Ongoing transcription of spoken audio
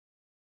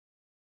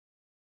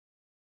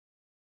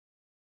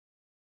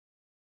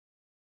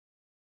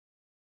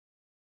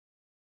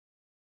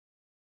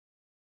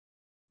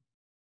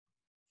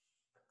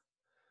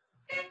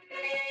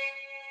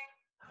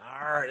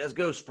right, let's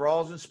go.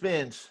 Sprawls and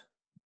spins.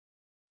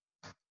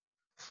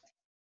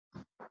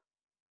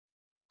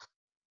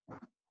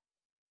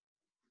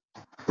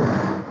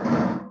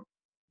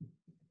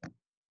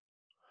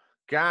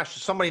 Gosh,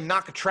 did somebody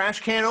knock a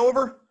trash can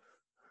over?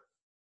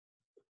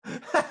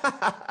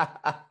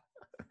 That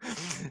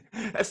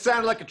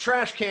sounded like a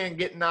trash can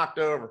getting knocked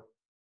over.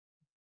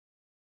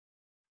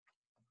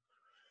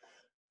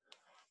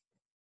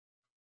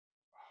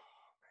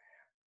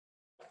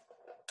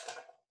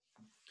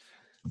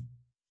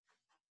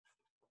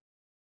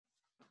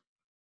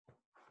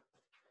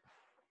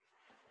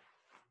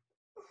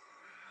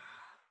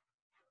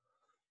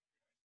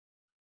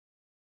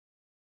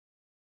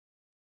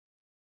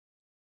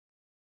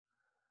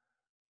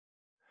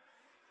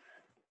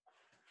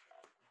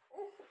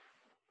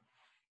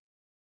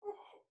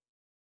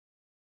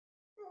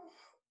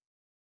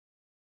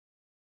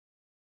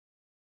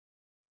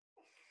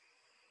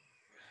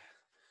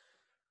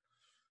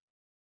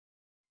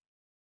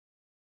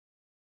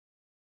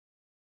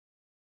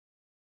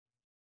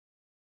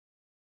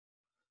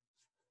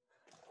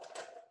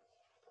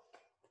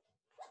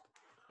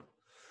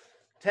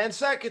 Ten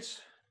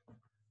seconds.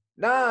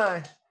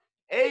 9,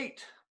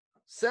 8,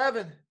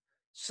 7,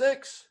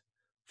 6,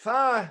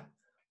 5,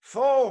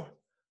 4,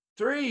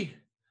 3,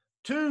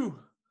 2,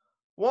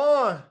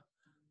 1.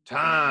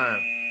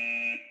 Time.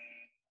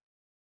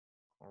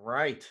 All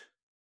right.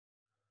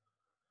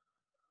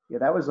 Yeah,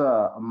 that was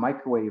a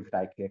microwave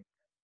thigh kick.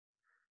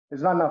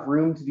 There's not enough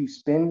room to do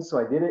spins, so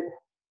I did it.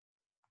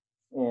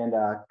 And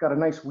got a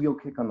nice wheel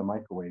kick on the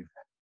microwave.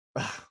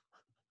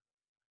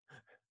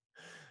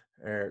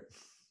 Eric.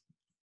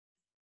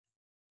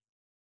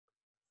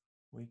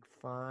 Week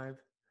 5.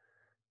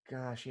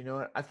 Gosh, you know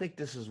what? I think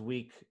this is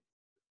week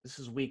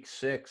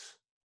 6.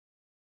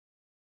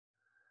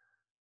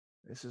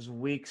 This is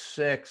week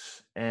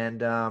 6,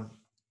 and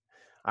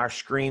our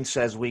screen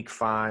says week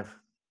 5.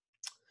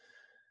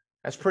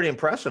 That's pretty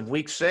impressive.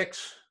 Week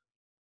 6.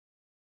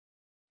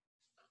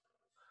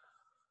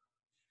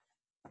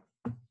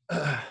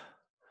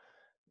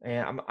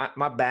 And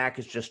my back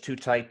is just too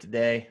tight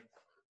today.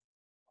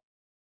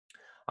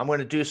 I'm going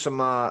to do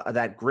some of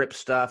that grip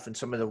stuff and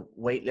some of the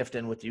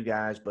weightlifting with you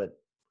guys, but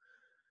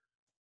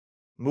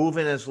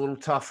moving is a little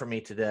tough for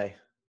me today.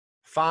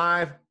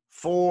 5,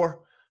 4,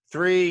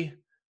 3,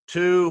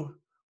 2,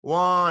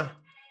 1.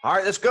 All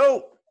right, let's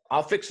go.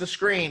 I'll fix the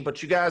screen,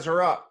 but you guys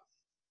are up.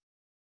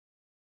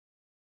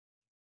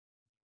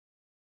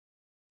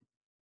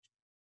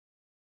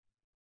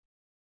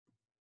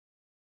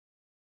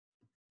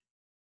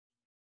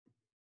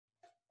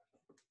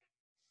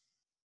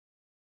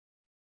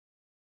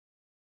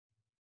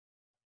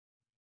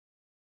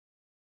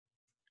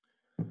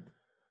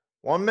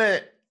 One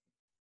minute.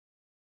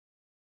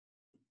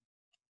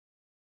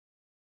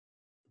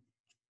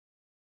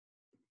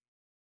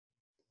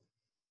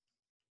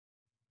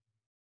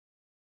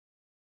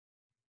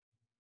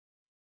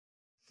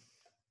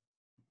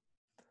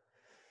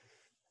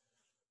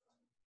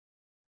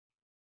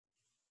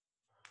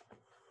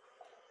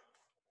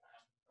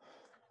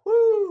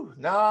 Woo,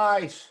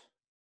 nice.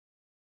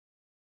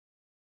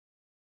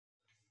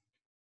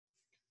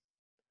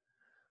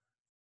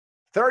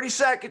 "30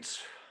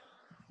 seconds.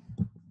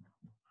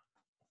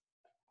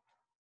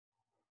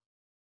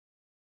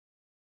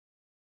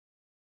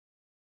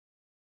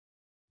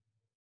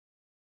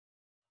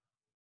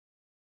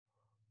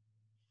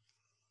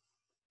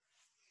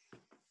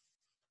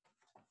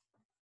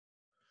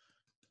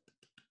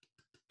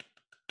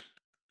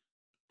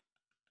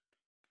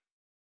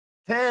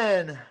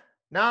 Ten,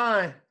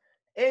 9,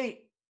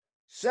 8,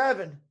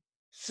 7,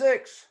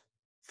 6,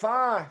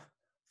 5,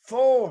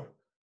 4,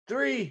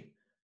 3,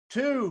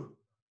 2,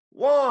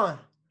 1.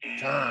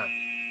 Time.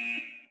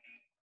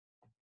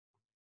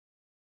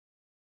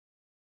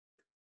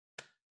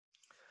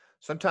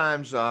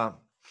 Sometimes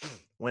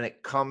when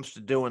it comes to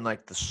doing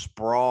like the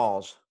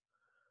sprawls,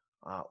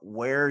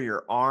 where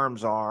your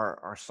arms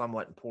are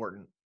somewhat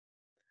important.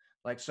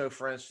 Like, so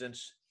for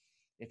instance,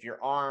 if your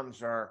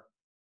arms are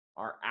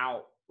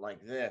out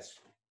like this,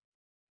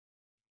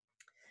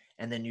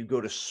 and then you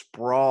go to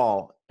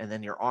sprawl, and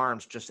then your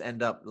arms just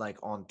end up like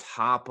on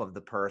top of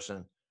the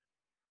person,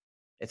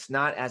 it's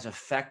not as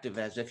effective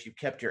as if you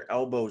kept your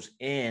elbows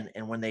in,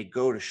 and when they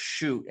go to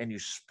shoot and you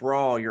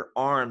sprawl, your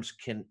arms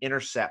can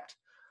intercept.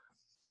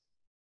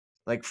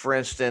 Like, for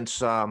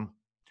instance,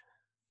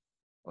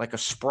 like a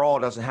sprawl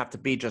doesn't have to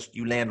be just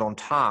you land on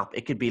top.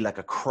 It could be like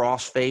a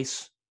cross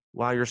face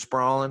while you're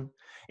sprawling.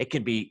 It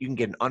could be, you can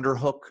get an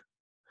underhook,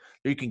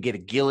 or you can get a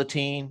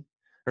guillotine.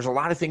 There's a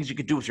lot of things you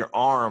could do with your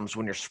arms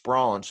when you're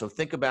sprawling. So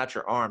think about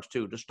your arms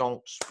too. Just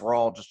don't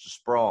sprawl just to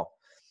sprawl.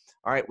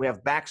 All right, we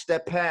have back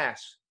step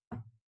pass.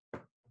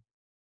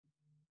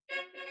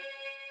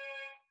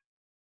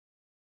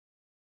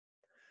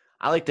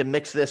 I like to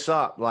mix this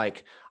up.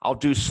 Like, I'll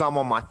do some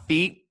on my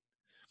feet,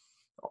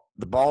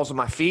 the balls of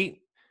my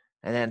feet.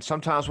 And then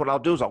sometimes what I'll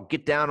do is I'll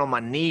get down on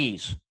my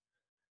knees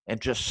and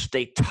just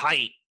stay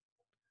tight.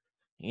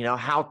 You know,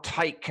 how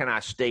tight can I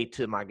stay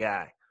to my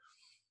guy?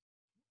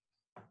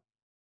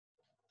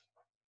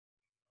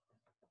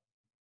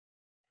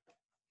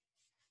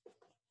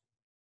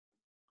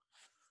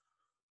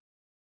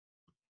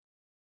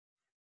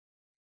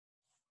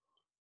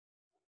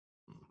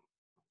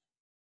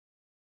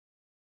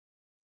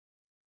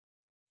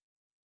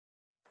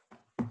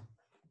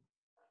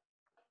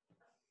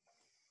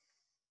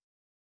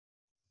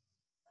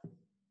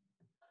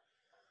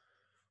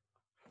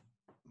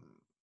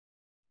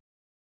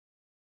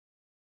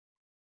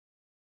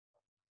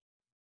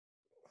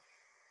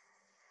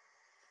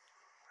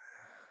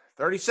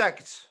 30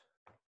 seconds.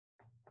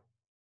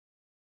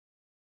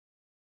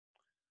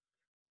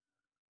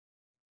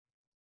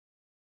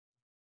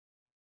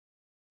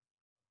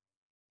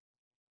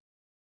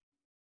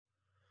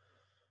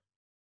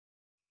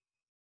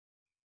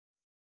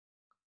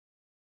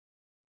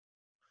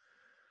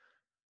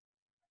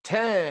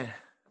 Ten,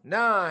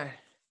 9,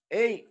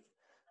 8,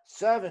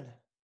 7,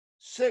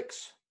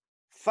 6,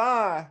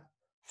 5,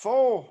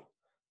 4,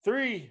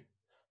 3,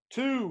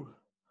 2,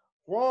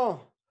 1.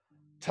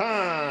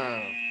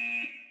 Time.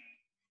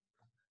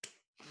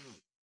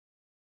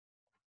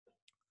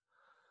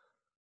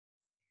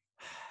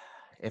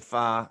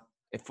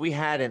 If we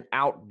had an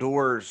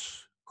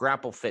outdoors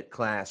grapple fit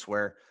class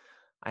where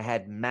I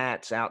had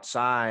mats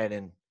outside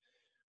and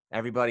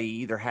everybody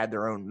either had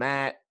their own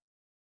mat,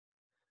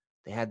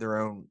 they had their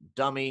own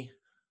dummy,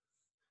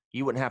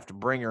 you wouldn't have to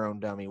bring your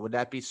own dummy. Would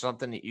that be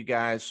something that you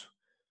guys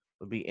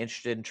would be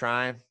interested in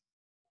trying?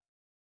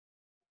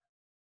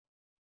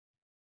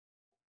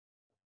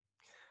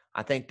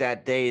 I think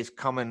that day is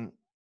coming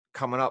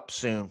up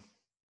soon.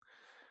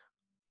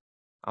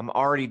 I'm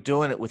already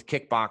doing it with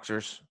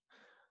kickboxers.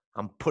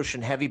 I'm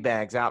pushing heavy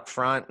bags out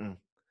front and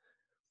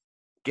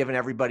giving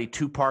everybody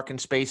 2 parking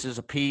spaces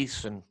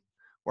apiece, and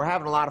we're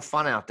having a lot of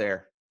fun out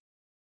there.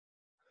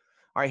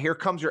 All right, here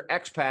comes your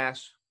X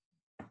pass.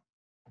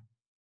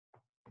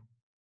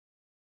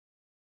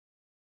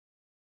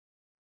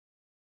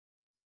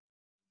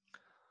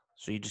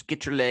 So you just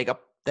get your leg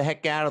up the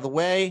heck out of the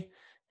way,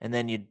 and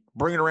then you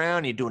bring it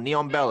around, you do a knee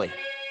on belly.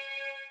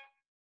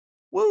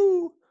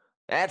 Woo!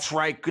 That's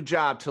right. Good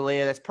job,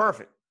 Talia. That's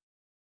perfect.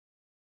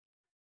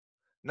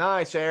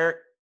 Nice, Eric.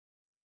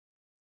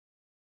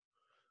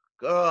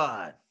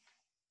 Good.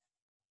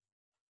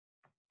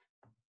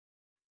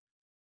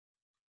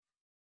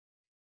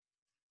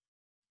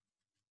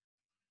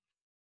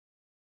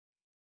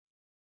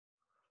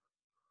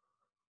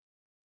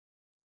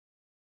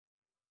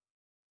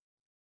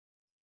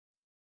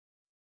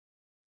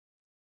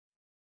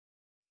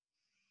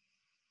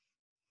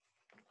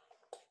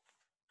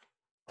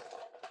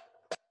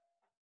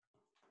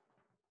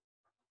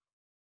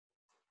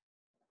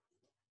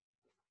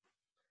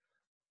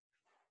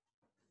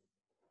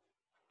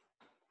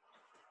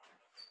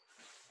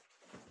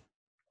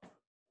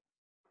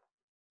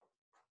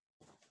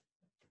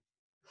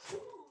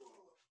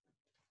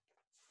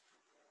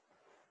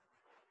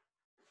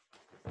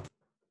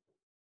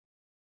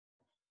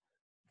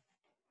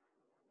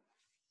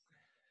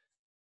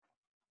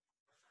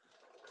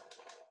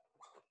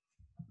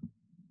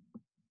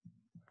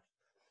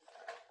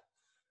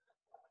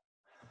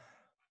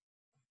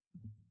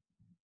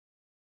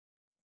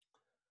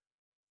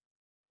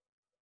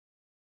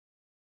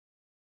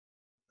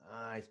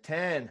 Nice.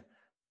 10,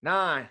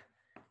 9,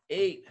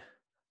 8,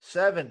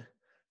 7,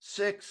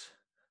 6,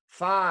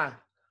 5,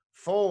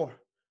 4,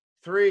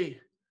 3,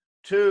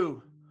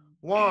 2,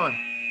 1.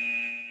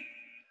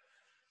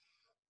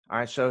 All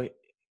right, so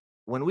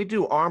when we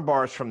do arm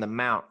bars from the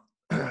mount,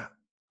 I'm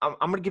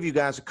going to give you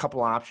guys a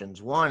couple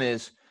options. One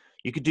is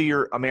you could do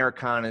your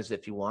Americanas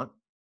if you want,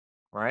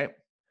 right?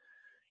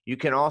 You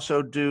can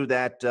also do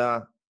that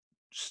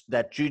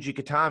that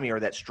Jujikatami or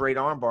that straight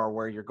arm bar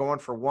where you're going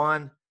for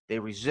one, they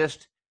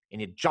resist, and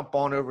you jump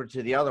on over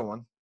to the other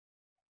one.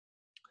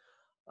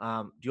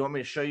 Do you want me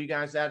to show you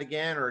guys that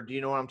again, or do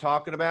you know what I'm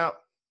talking about?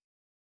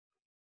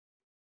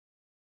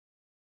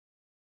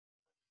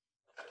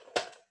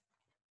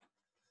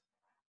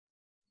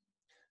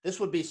 This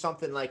would be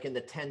something like in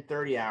the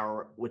 10:30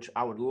 hour, which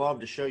I would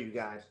love to show you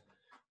guys.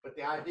 But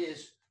the idea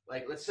is,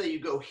 like, let's say you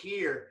go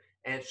here,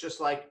 and it's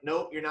just like,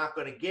 nope, you're not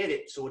going to get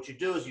it. So what you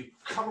do is you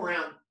come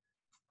around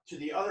to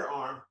the other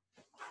arm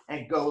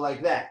and go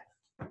like that.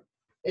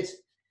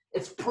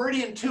 It's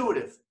pretty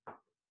intuitive.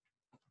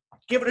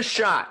 Give it a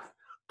shot.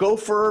 Go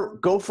for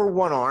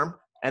one arm,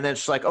 and then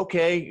it's like,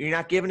 okay, you're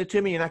not giving it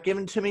to me. You're not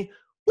giving it to me.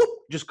 Whoop,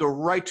 just go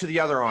right to the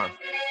other arm.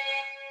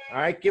 All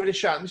right, give it a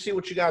shot. Let me see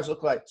what you guys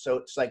look like. So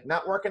it's like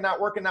not working, not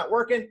working, not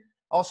working.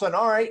 All of a sudden,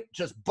 all right,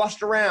 just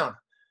bust around.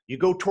 You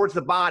go towards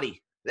the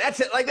body. That's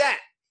it, like that.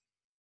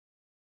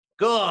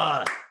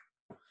 Good.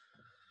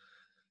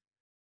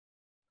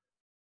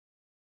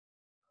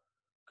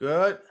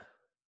 Good.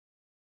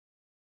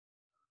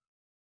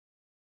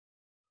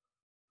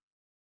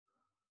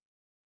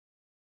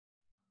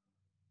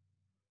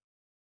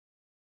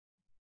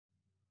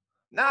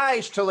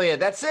 Nice, Talia.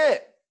 That's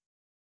it.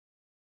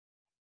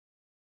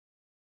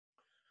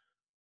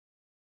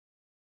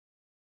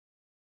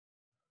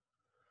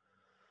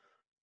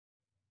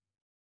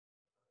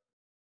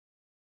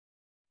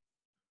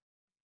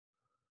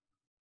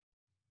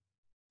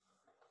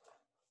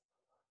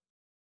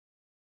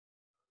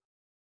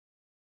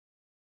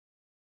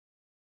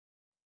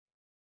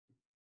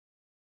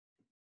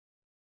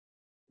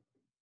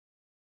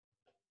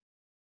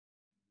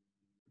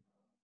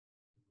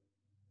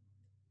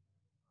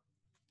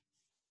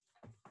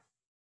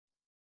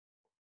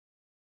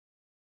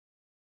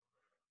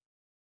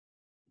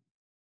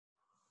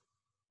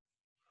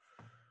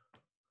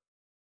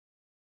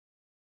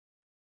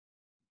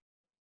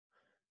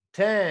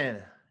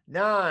 Ten,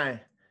 9,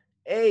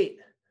 8,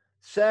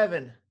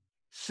 7,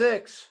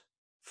 6,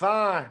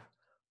 5,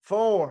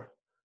 4,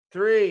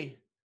 3,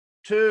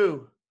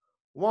 2,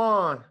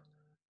 1.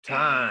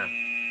 Time.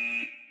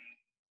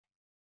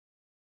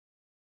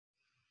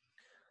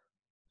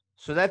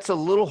 So that's a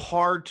little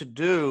hard to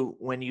do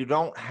when you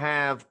don't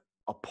have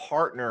a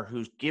partner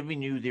who's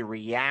giving you the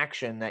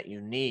reaction that you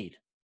need.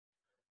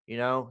 You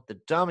know, the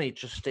dummy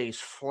just stays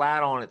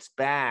flat on its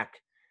back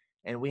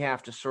and we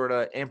have to sort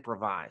of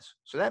improvise.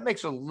 So that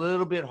makes it a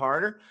little bit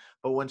harder.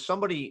 But when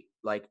somebody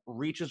like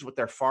reaches with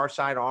their far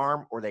side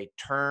arm, or they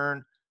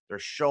turn their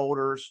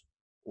shoulders,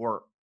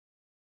 or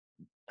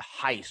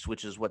heist,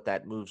 which is what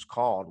that move's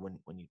called,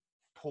 when you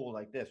pull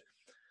like this,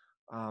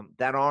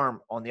 that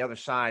arm on the other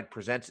side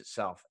presents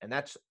itself. And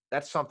that's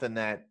something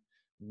that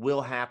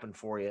will happen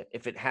for you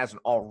if it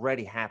hasn't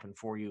already happened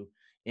for you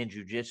in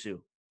jiu-jitsu.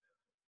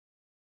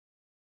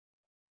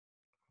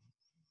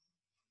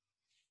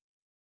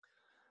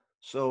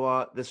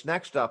 So this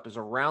next up is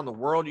around the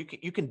world.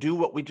 You can do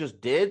what we just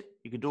did.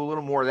 You can do a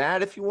little more of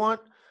that if you want.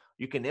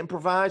 You can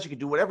improvise. You can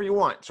do whatever you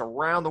want. It's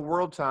around the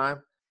world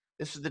time.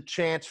 This is the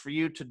chance for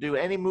you to do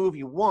any move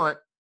you want,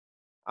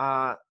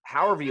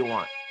 however you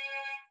want.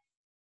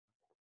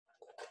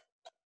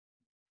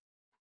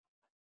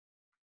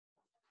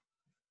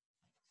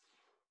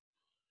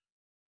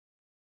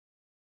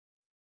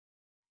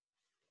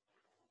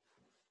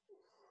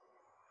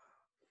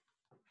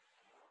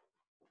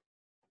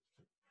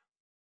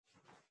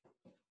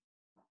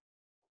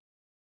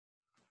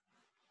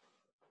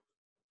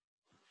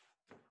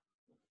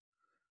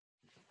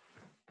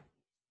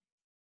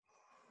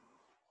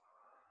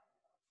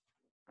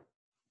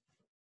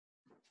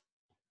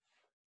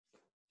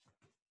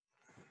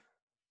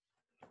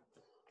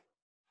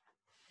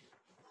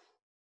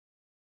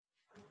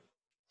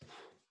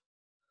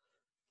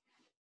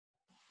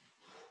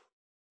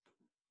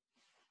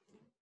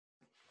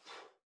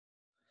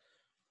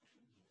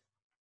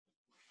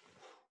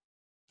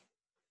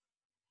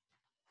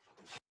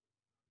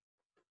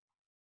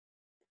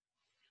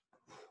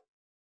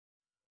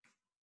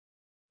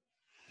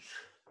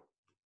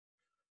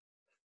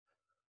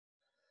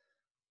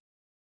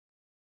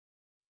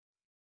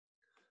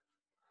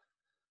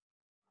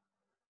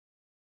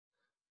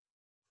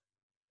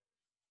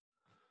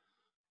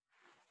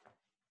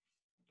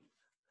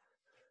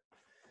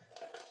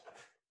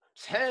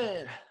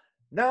 Ten,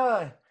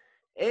 9,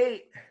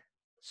 8,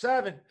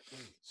 7,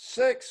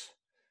 6,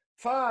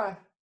 5,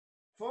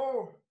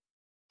 4,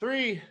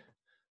 3,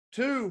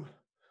 2,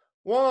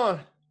 1.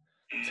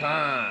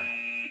 Time.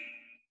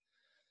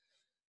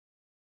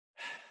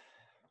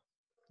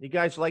 You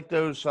guys like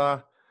those?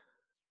 I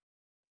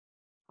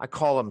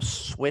call them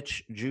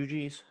switch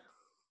jujis.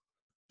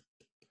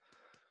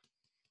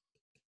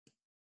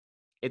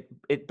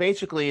 It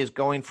basically is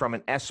going from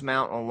an S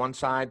mount on one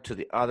side to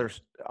the other,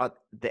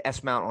 the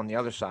S mount on the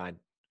other side,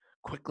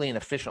 quickly and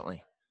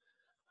efficiently.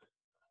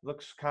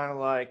 Looks kind of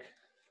like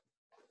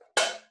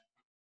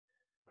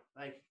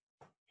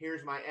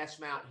here's my S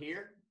mount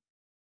here,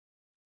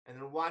 and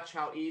then watch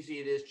how easy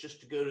it is just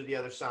to go to the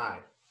other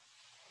side.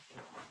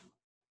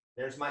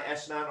 There's my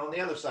S mount on the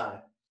other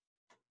side.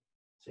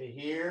 See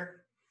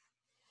here,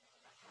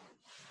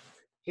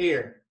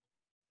 here,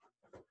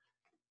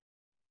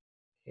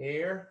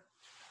 here,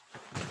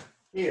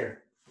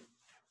 here.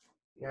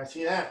 You guys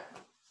see that?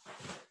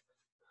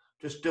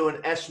 Just doing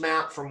S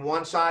mount from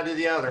one side to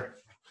the other.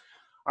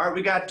 All right,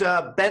 we got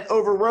bent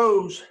over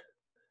rows.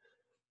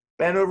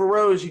 Bent over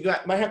rows. You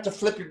might have to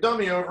flip your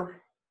dummy over.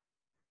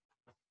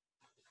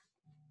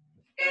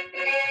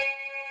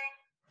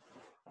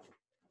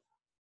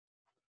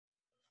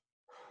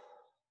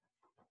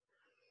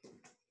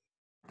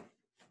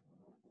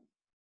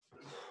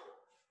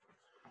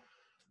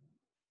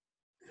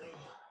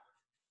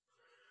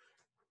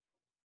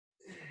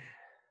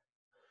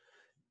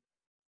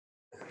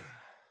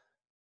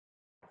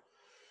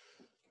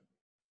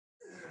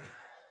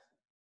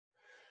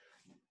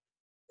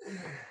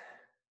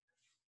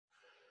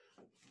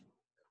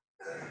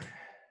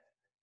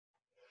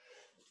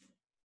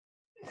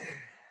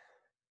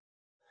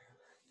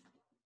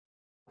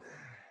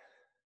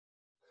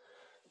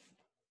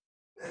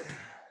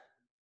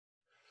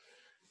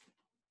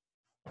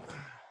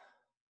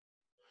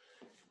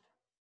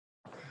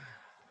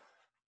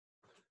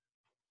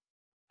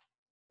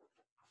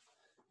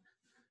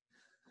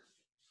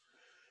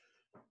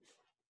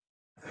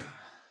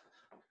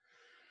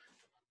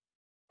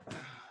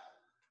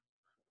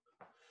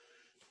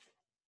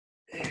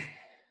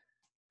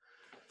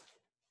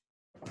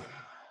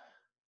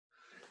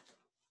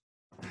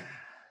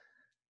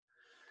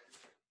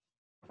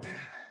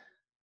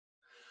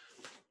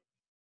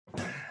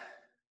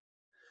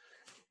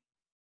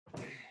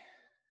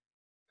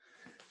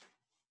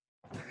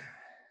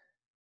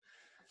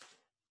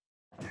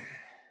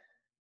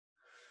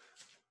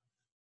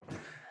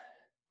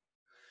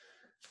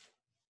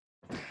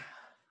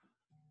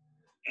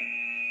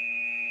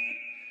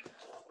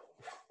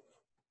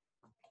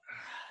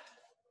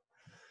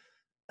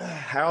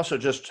 I also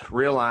just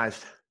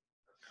realized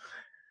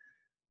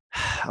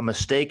a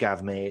mistake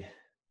I've made,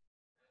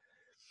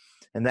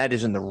 and that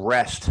is in the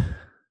rest.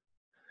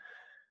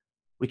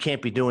 We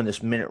can't be doing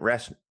this minute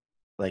rest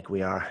like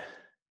we are.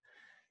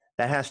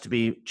 That has to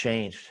be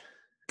changed.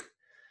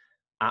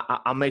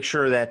 I'll make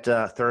sure that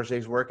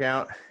Thursday's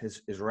workout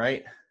is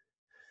right.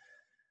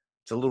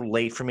 It's a little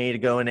late for me to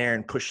go in there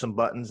and push some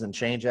buttons and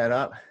change that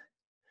up.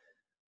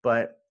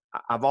 But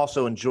I've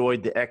also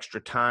enjoyed the extra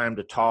time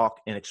to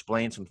talk and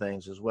explain some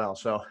things as well.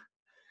 So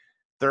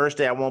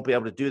Thursday, I won't be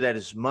able to do that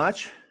as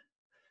much.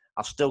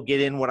 I'll still get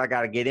in what I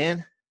got to get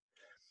in.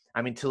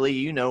 I mean, Talia,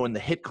 you know, in the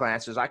HIIT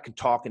classes, I can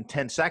talk in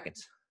 10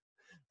 seconds.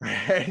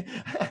 Right?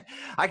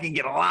 I can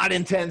get a lot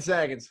in 10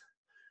 seconds.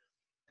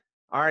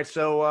 All right,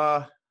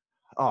 so,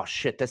 oh,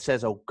 shit, that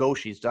says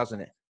ogoshis, doesn't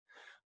it?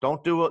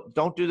 Don't do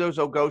those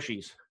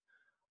ogoshis.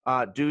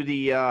 Do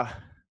the,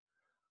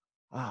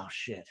 oh,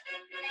 shit.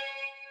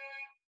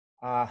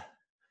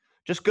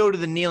 Just go to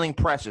the kneeling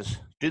presses.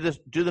 Do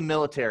the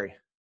military.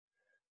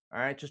 All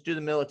right, just do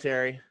the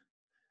military.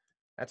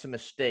 That's a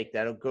mistake.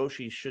 That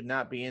ogoshi should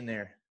not be in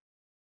there.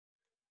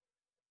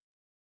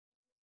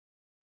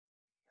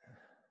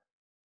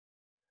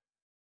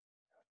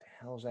 What the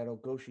hell is that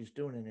ogoshi's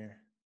doing in there?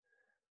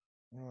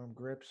 Arm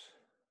grips.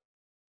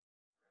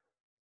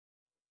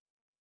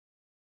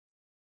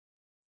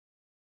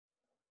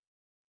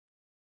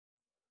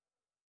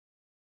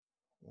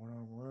 One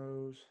arm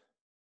rows.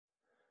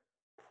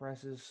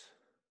 Presses.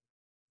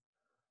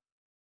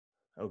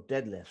 Oh,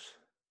 deadlifts.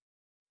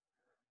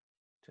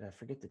 Did I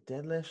forget the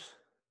deadlifts?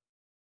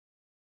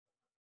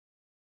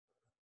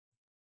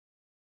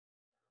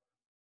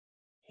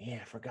 Yeah,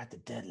 I forgot the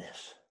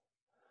deadlifts.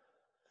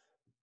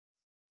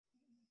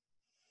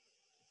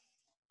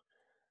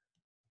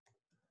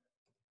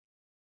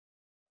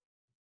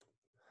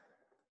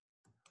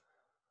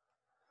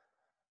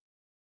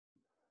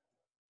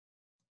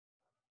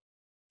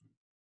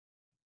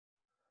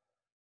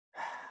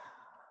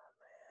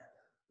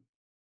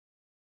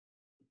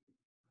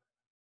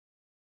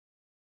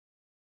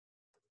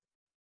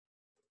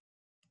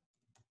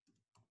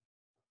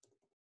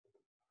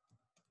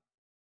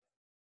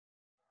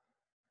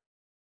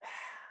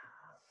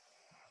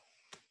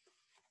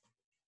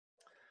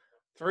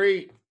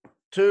 Three,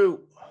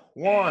 two,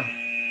 one.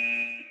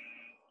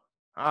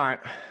 All right.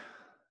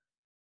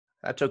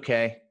 That's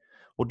okay.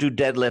 We'll do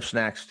deadlifts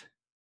next.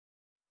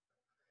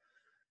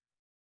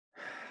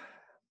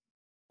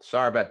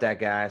 Sorry about that,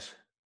 guys.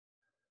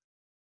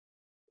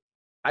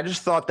 I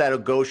just thought that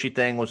ogoshi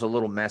thing was a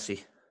little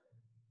messy.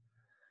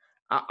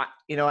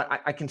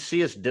 I can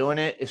see us doing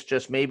it. It's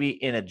just maybe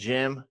in a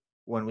gym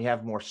when we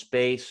have more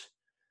space.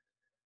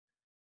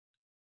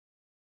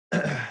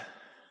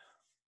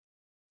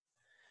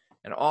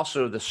 And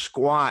also the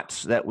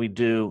squats that we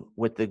do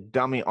with the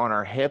dummy on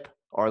our hip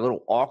are a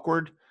little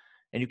awkward,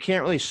 and you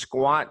can't really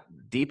squat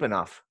deep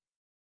enough.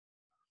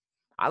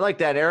 I like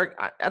that, Eric.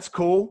 That's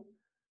cool.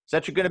 Is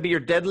that going to be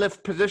your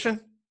deadlift position?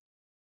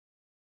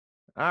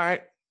 All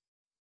right.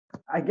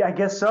 I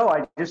guess so.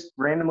 I just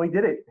randomly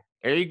did it.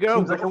 There you go.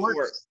 Seems like it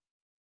works.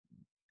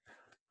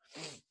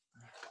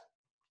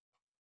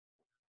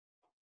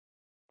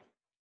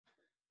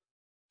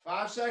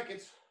 5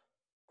 seconds.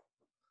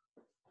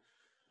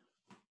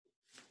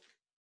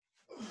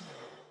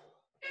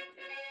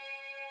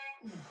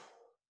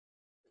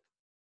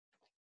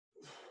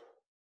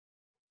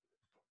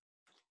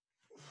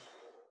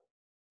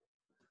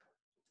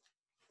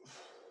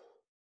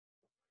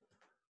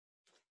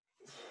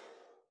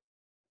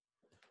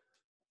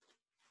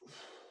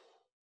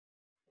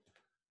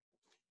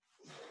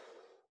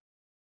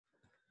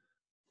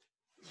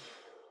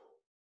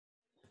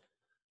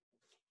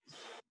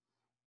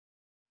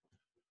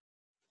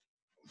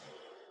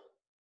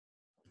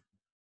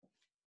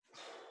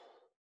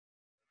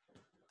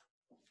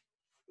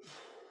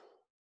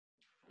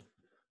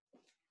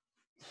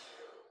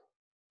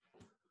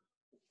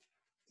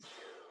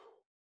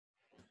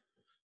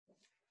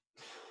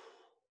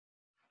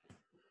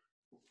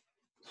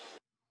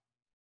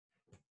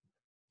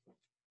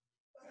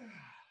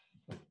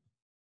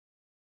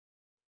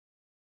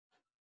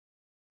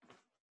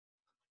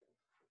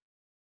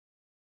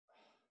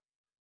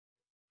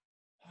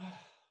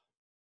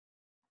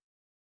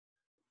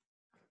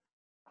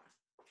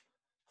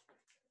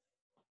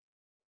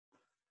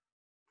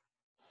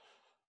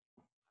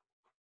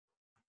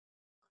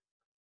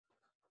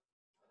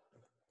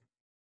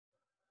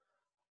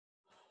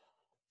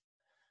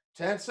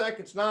 Ten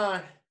seconds.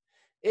 9,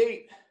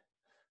 8,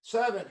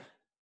 7,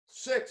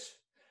 6,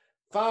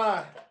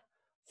 5,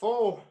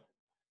 4,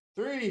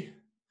 3,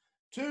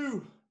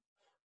 2,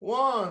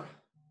 1.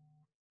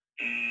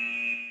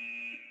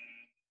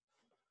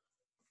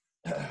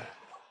 All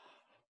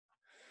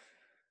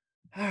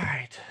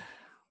right.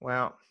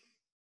 Well,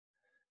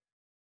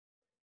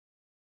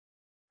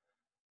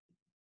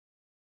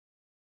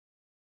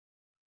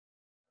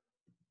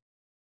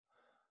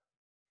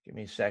 give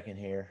me a second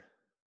here.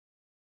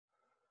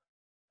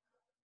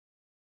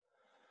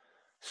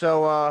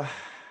 So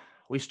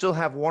we still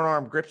have one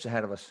arm grips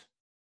ahead of us.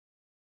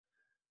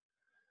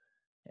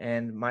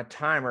 and my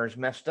timer is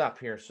messed up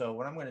here. So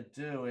what I'm going to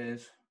do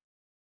is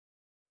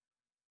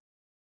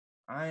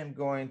we're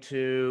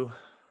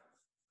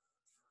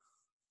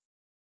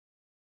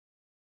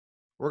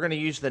going to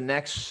use the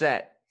next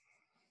set.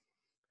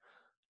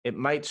 It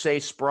might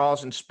say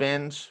sprawls and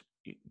spins,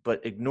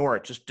 but ignore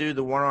it. Just do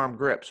the one-arm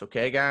grips,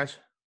 okay, guys?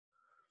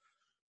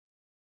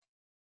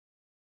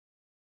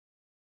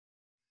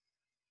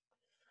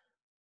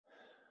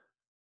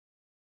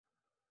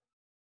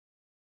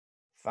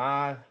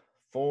 Five,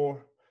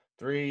 4,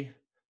 3,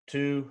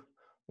 2,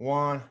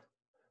 1.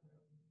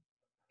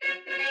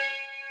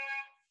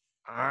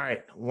 All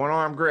right,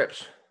 one-arm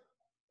grips.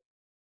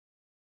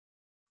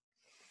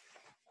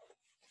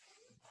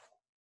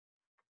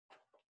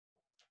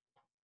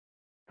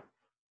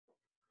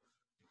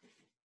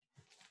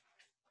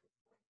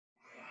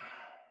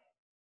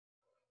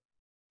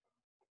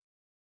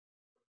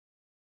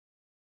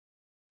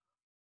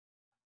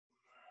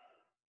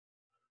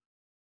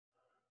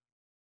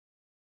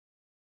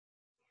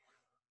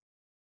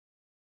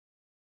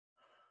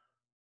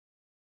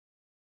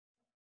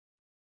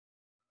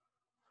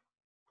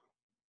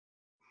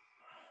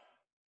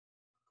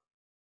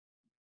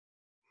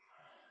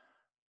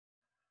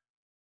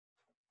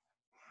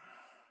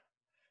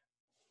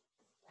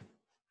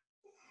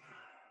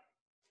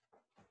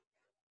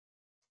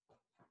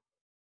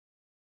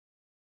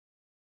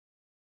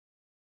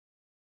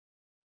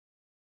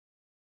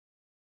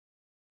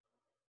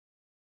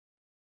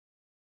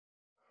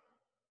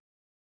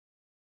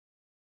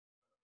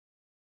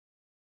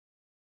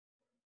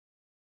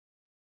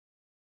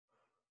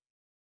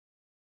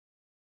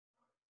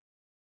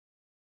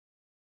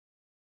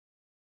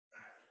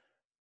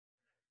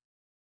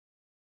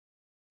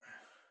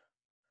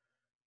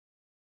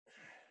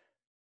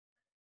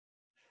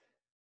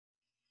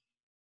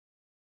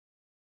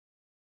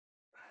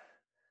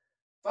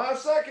 Five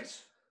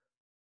seconds.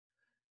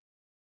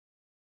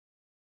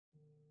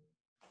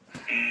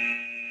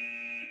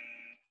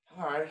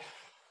 All right.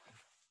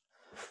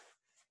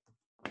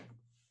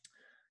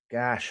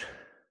 Gosh,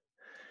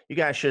 you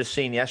guys should have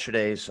seen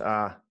yesterday's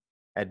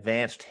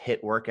advanced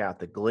HIIT workout,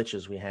 the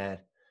glitches we had.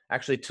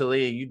 Actually,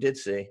 Talia, you did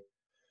see.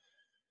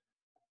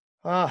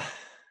 I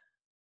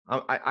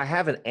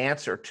have an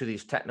answer to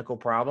these technical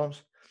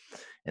problems,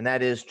 and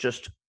that is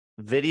just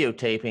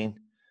videotaping,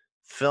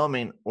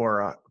 filming,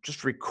 or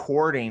just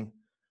recording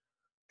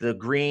the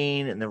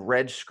green and the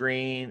red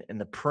screen and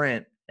the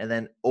print, and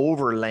then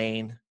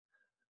overlaying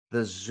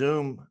the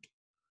Zoom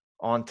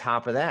on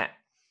top of that,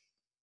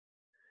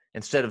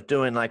 instead of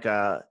doing like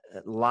a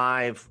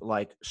live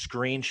like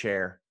screen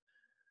share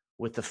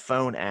with the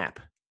phone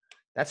app.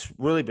 That's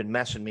really been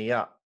messing me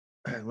up.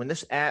 When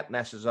this app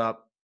messes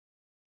up,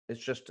 it's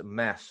just a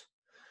mess.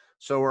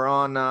 So we're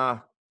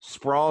on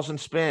sprawls and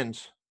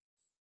spins.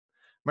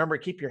 Remember,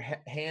 keep your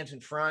hands in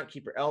front,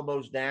 keep your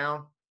elbows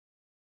down.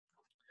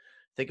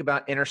 Think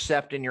about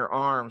intercepting your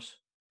arms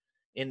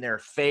in their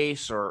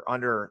face or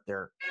under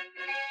their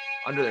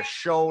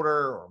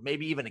shoulder, or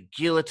maybe even a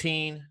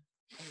guillotine.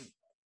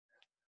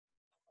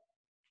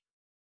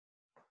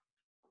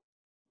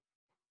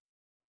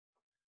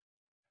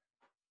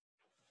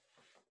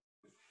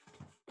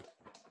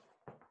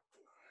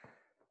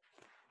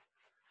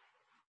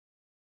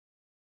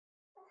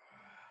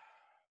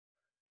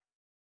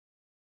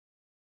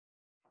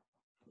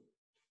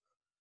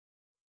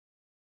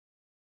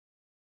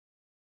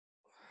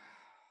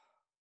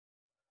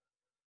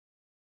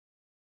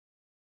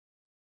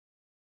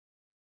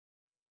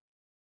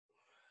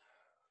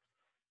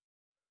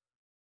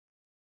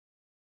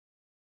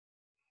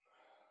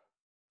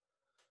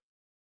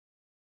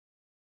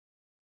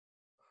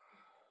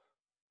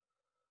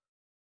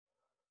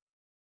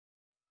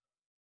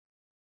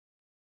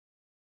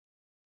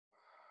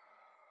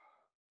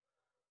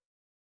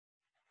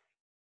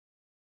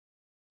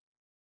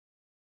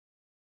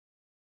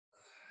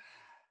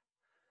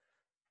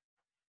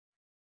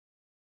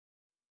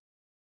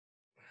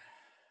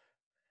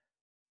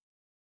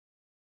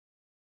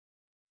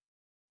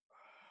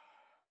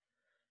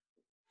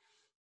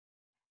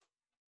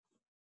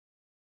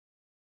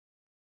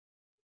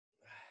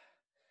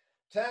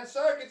 Ten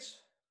seconds.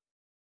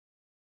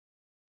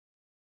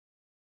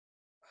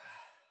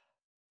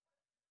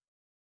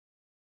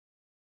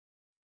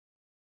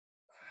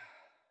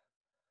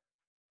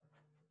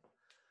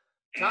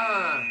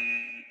 Time.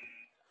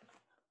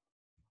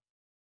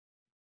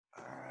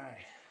 All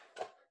right.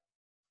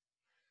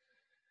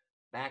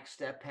 Back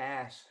step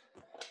pass.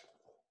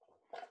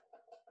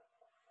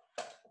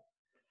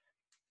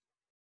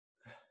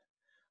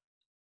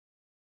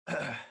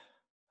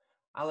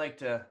 I like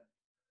to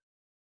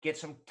get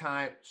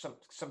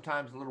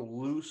sometimes a little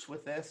loose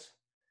with this,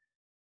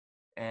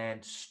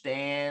 and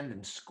stand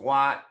and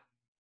squat,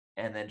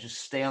 and then just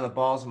stay on the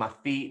balls of my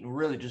feet and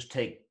really just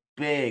take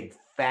big,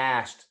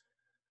 fast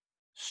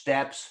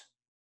steps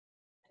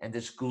and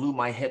just glue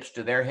my hips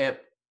to their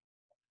hip.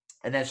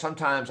 And then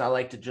sometimes I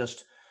like to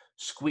just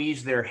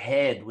squeeze their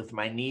head with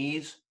my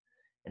knees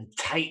and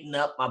tighten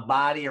up my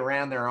body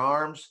around their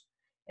arms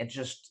and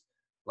just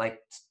like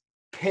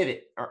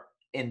pivot or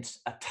in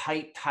a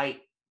tight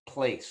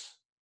place,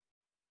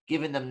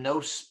 giving them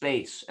no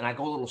space. And I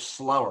go a little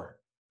slower.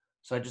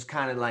 So I just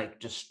kind of like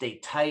just stay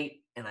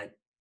tight, and I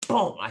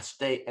boom, I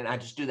stay, and I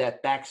just do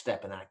that back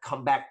step, and then I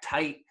come back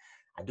tight.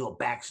 I do a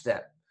back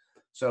step.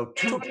 So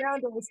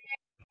TORRENADOS.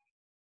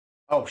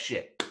 Oh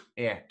shit.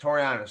 Yeah,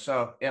 TORRENADOS.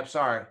 So yep,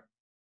 sorry.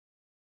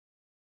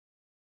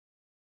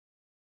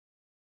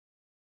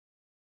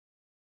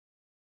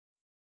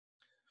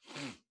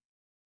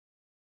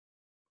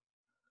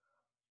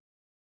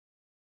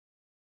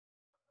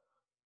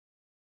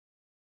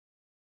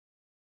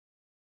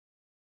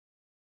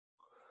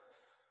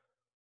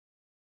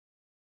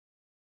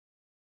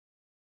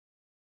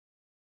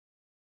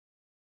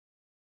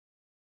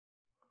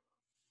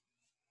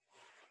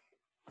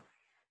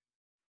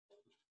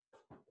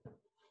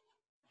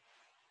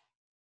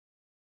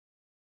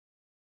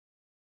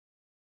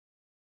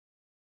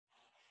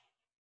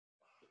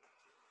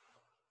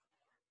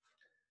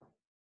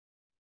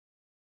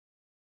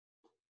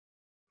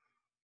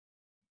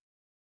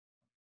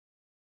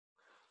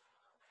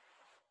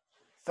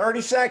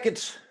 "30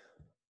 seconds.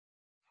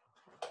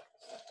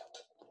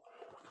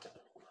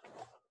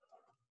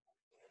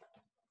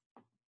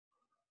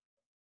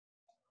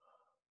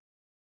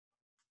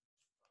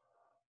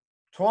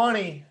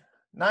 "20,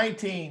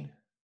 19.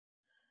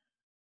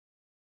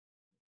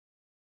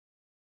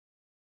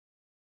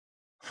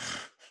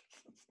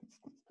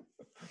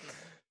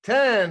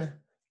 "10,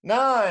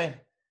 9,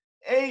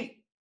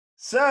 8,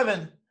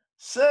 7,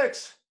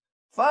 6,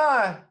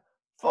 5,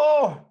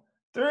 4,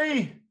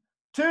 3,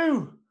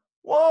 2,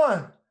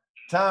 1.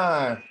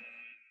 Time.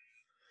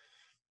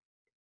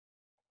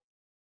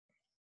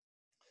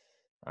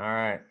 All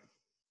right.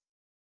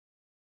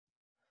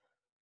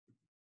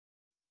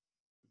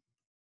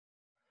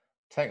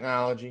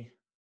 Technology.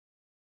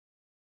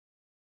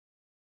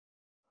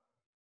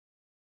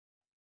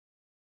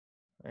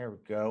 There we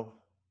go.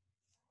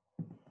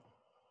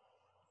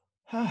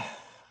 I'm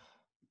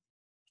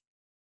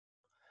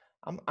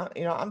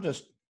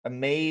just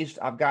amazed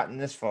I've gotten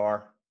this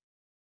far.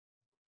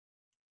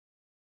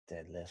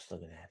 Deadlifts,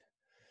 look at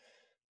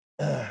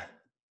that.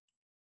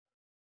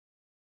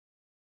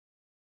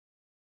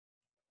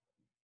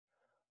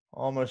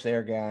 Almost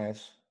there,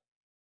 guys.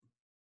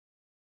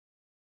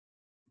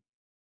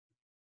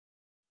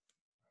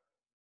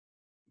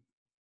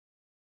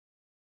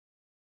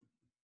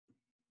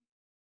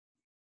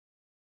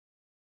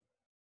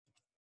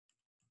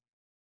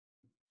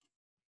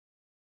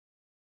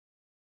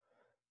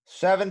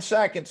 "7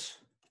 seconds.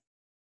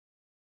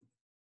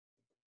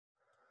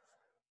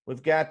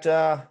 We've got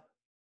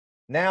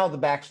now the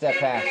back step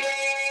pass.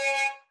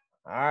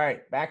 All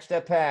right, back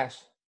step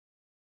pass.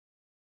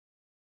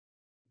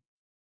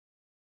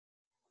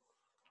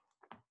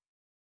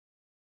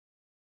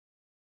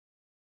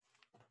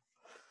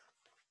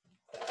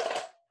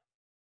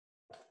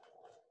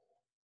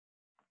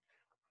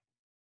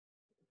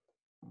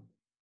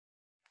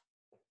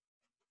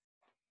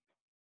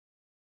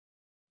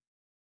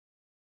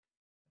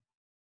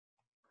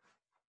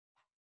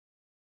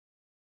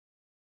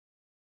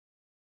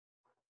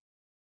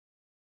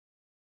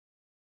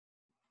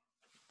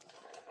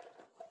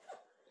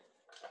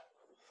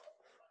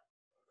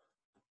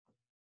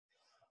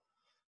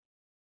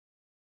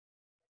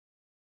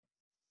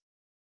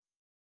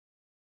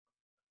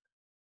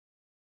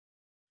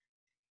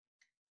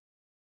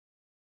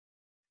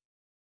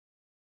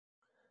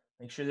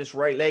 Make sure this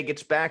right leg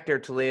gets back there,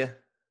 Talia.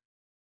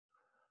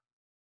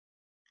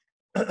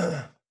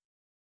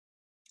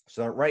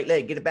 So right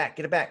leg, get it back,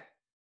 get it back.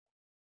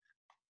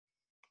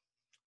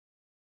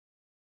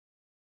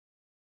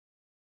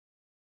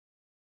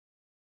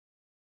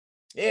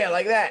 Yeah,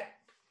 like that.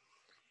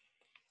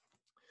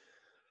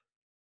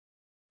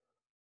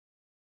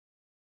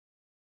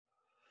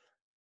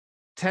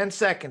 "10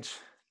 seconds.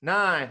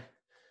 9,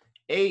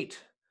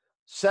 8,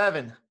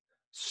 7,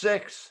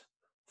 6,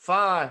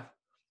 5,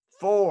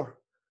 4,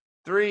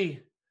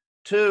 3,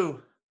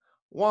 2,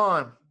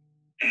 1.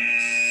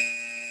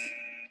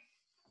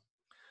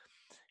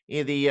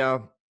 Yeah,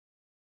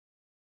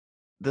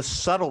 the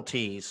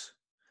subtleties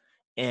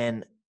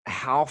and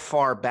how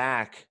far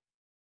back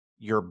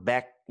your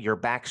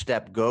back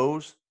step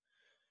goes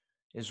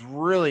is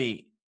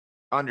really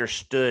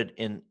understood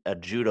in a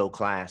judo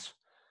class.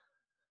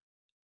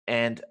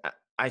 And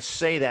I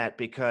say that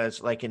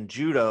because, like in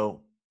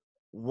judo,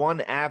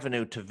 one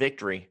avenue to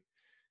victory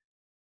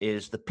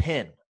is the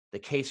pin, the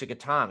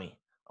keisagatami,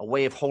 a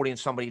way of holding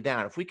somebody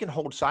down. If we can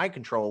hold side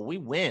control, we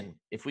win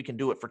if we can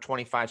do it for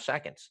 25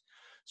 seconds.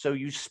 So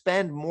you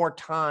spend more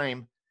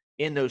time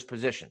in those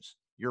positions.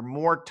 You're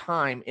more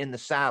time in the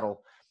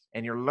saddle,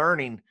 and you're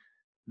learning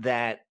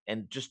that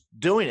and just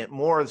doing it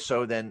more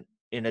so than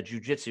in a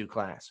jiu-jitsu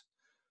class.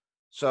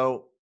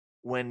 So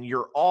when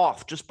you're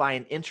off just by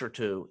an inch or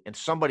two and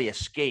somebody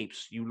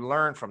escapes, you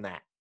learn from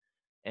that.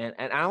 And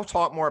I'll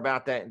talk more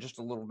about that in just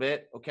a little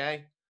bit,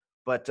 okay?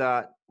 But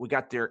we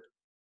got their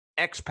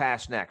X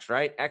pass next,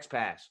 right? X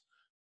pass.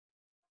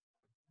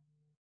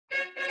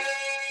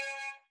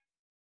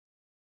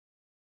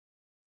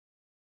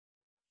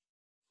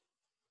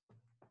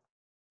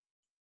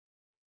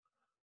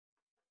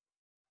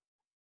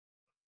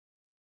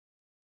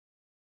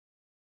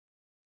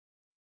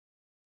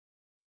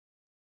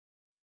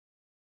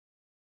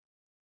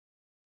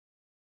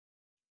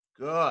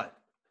 Good.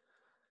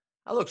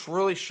 That looks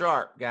really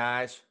sharp,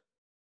 guys.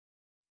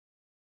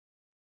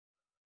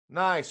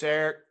 Nice,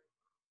 Eric.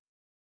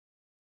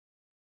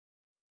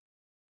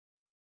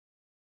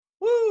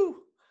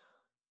 Woo!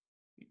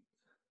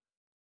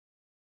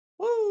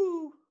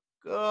 Woo!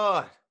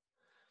 Good.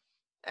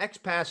 X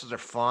passes are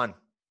fun.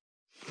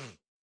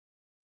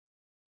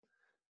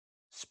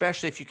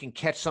 Especially if you can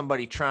catch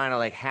somebody trying to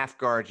like half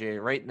guard you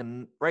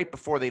right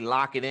before they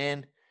lock it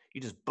in.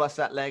 You just bust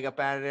that leg up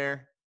out of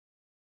there.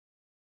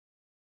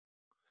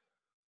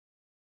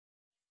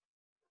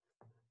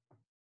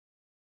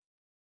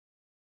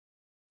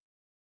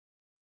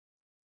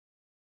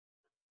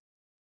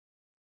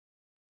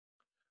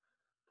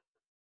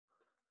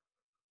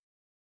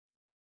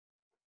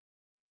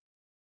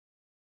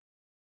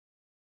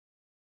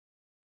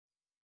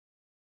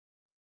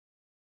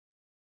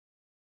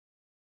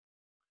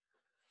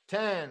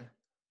 Ten,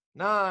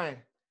 9,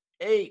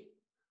 8,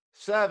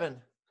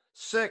 7,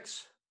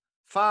 6,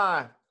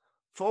 5,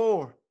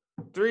 4,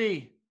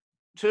 3,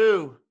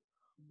 2,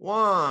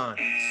 1.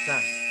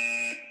 Done.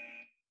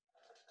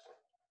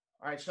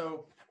 All right,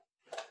 so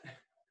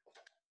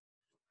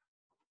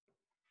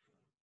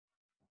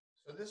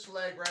this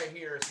leg right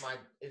here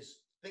is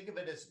think of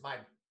it as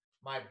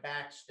my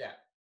back step,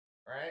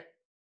 right?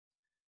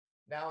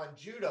 Now in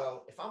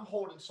judo, if I'm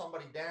holding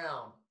somebody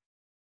down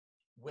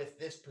with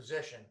this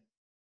position,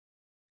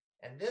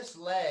 and this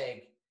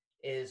leg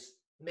is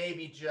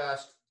maybe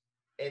just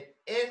an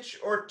inch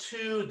or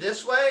two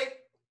this way,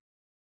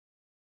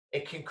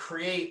 it can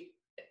create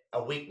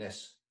a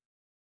weakness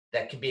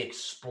that can be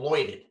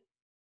exploited.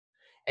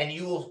 And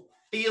you will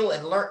feel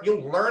and learn,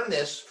 you'll learn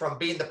this from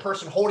being the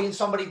person holding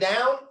somebody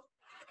down,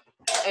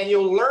 and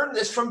you'll learn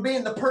this from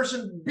being the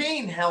person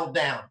being held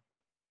down.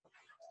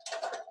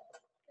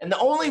 And the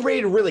only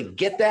way to really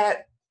get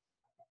that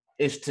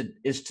is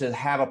to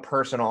have a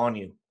person on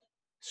you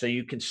so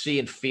you can see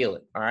and feel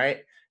it, all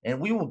right?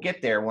 And we will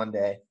get there one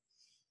day.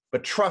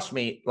 But trust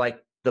me,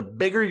 like the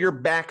bigger your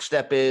back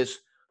step is,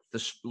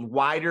 the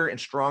wider and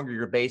stronger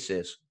your base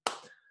is.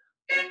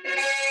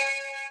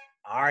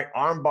 All right,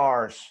 arm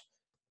bars.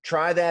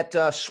 Try that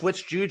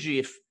switch juji.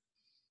 If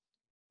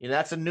you know,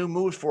 that's a new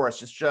move for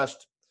us. It's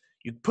just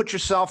you put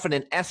yourself in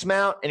an S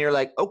mount and you're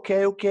like,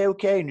 okay,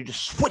 and you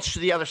just switch to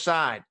the other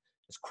side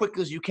as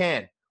quickly as you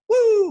can.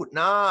 Woo!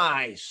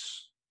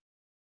 Nice.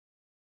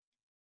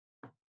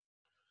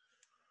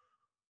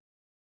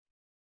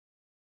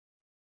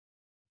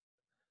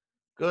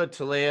 Good,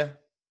 Talia.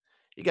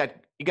 You got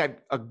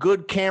a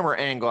good camera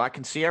angle. I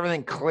can see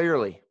everything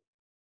clearly.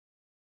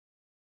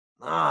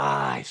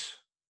 Nice.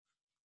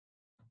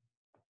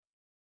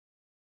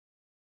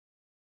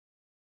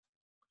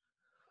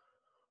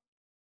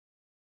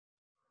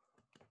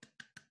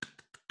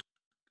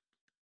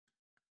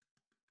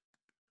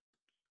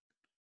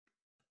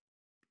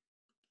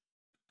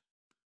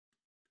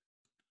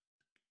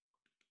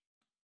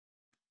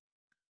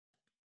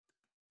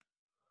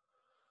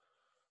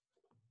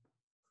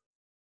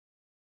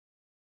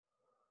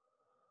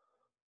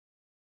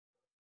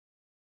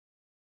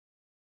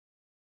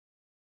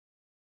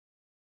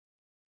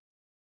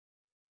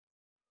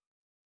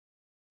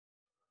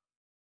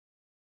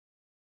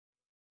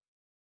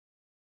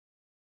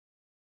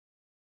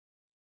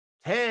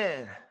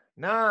 Ten,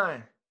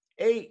 9,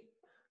 8,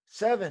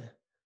 7,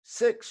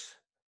 6,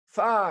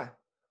 5,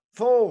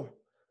 4,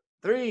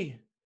 3,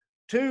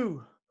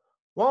 2,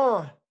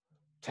 1.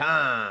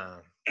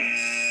 Time.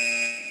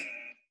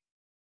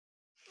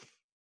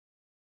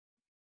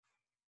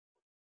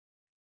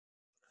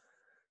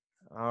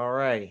 All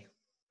right.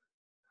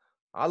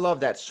 I love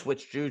that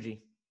switch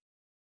juji.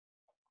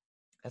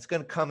 That's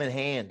going to come in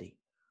handy.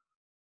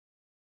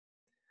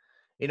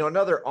 You know,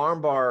 another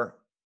armbar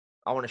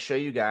I want to show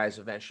you guys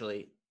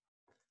eventually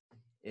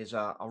is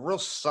a real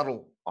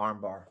subtle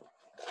armbar.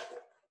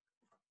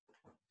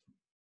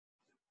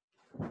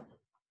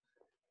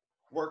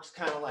 Works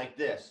kind of like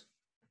this,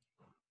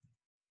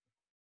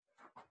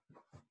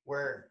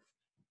 where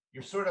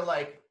you're sort of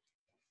like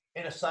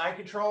in a side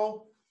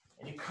control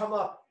and you come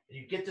up and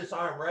you get this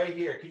arm right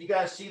here. Can you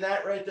guys see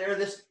that right there?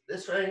 This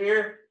right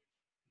here,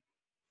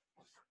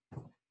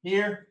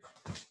 here.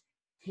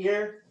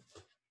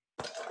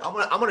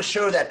 I'm gonna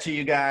show that to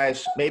you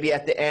guys maybe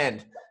at the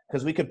end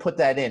because we could put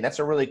that in. That's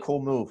a really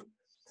cool move.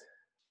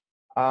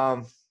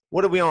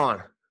 What are we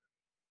on?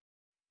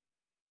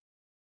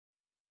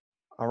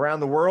 Around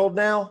the world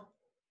now?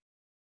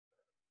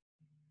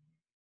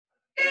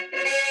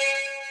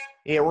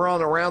 Yeah, we're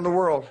on around the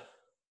world.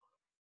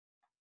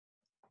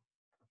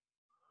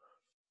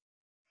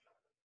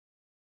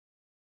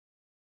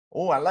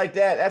 Oh, I like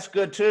that. That's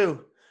good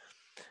too.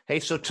 Hey,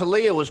 so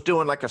Talia was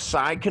doing like a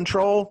side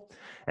control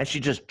and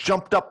she just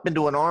jumped up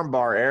into an arm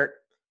bar, Eric.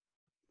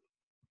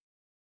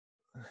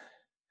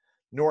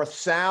 North,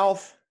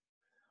 south.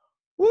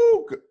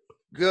 Woo,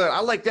 good.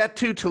 I like that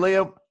too,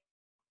 Talia.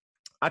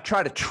 I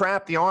try to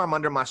trap the arm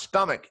under my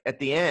stomach at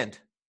the end.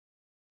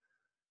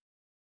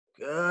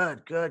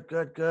 Good.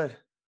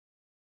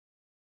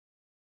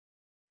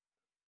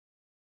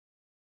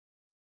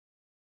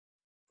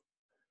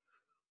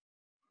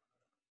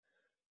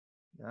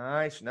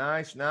 Nice,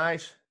 nice,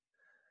 nice.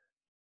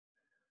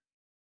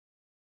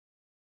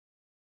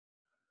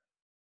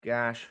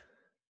 Gosh.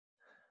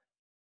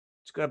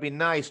 It's going to be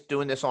nice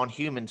doing this on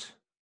humans.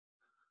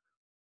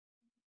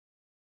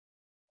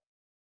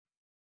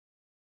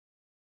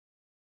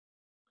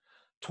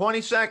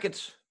 "20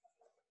 seconds.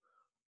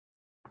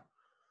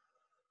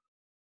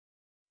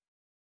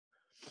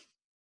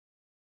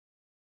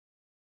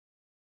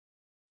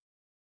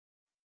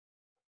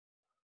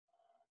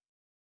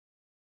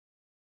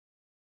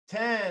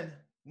 "10,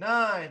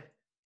 9,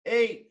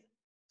 8,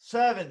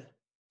 7,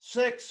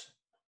 6,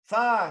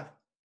 5,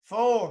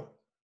 4,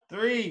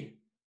 3,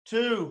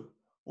 2,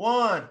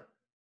 1.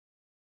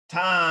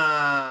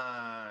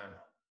 Time.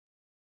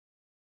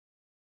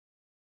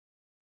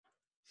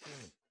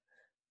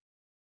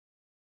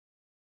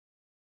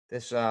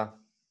 This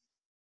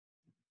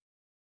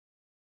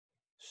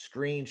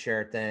screen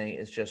share thing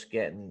is just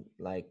getting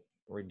like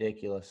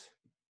ridiculous.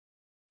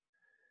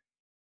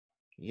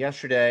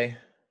 Yesterday,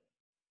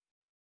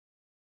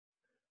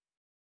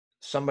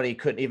 somebody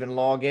couldn't even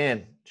log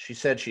in. She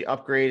said she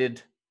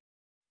upgraded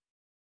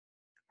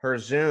her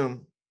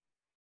Zoom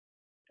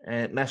and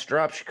it messed her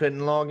up. She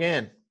couldn't log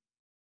in.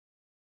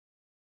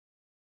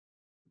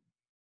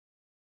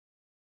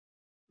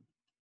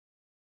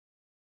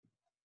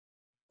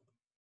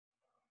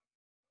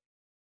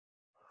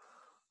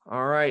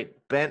 All right,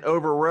 bent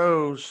over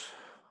rows.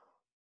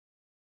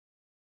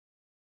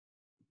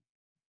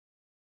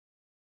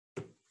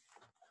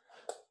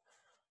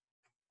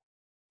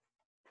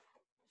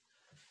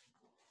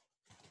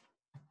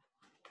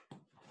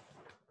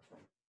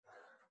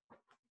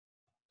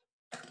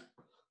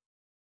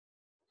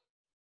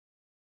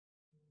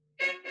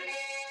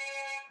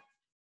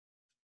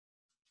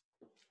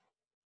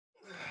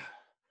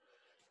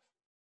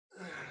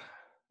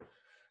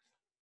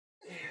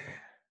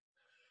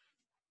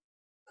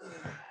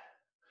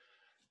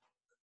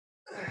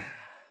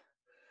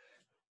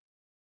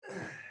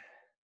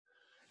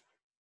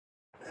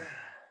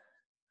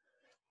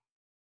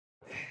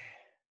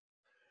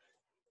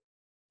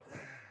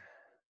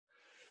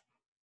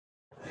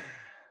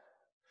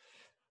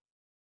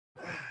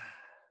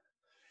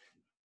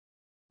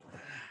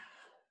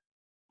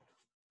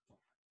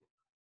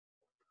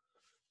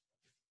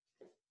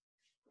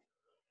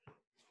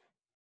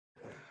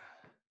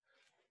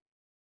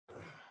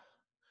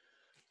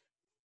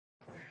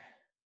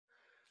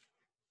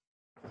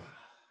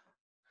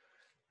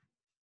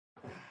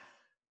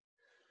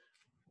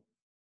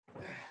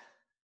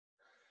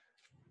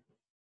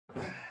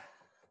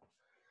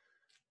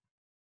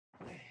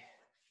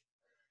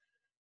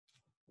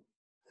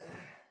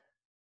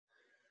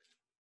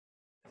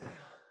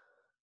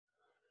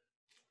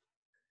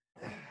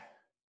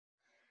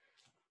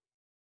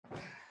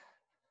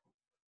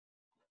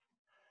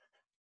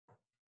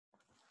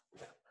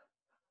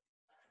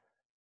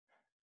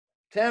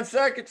 Ten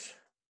seconds.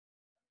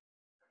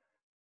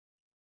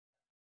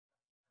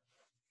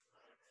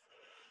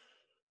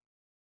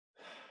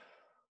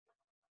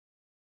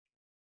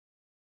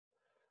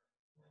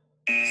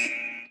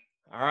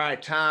 All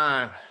right,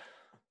 time.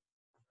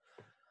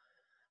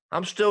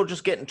 I'm still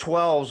just getting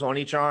 12s on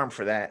each arm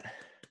for that,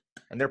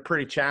 and they're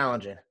pretty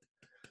challenging.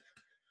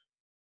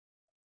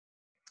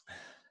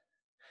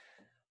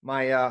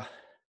 My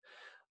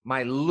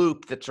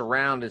loop that's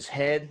around his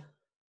head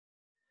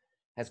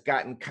has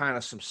gotten kind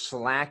of some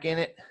slack in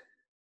it.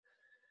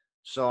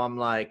 So I'm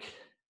like,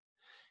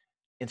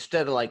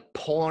 instead of like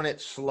pulling it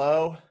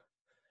slow,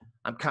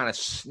 I'm kind of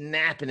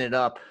snapping it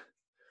up,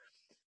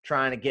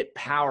 trying to get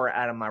power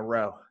out of my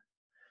row.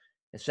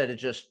 Instead of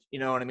just, you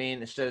know what I mean?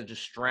 Instead of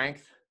just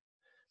strength,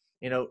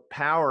 you know,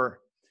 power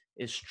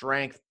is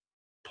strength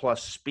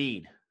plus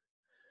speed.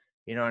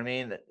 You know what I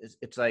mean?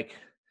 It's like,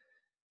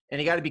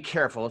 and you got to be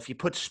careful. If you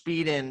put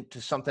speed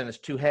into something that's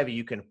too heavy,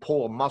 you can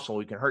pull a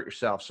muscle, you can hurt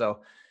yourself.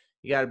 So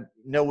you got to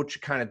know what you're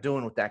kind of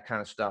doing with that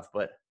kind of stuff.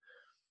 But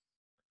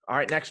all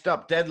right, next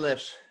up,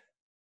 deadlifts.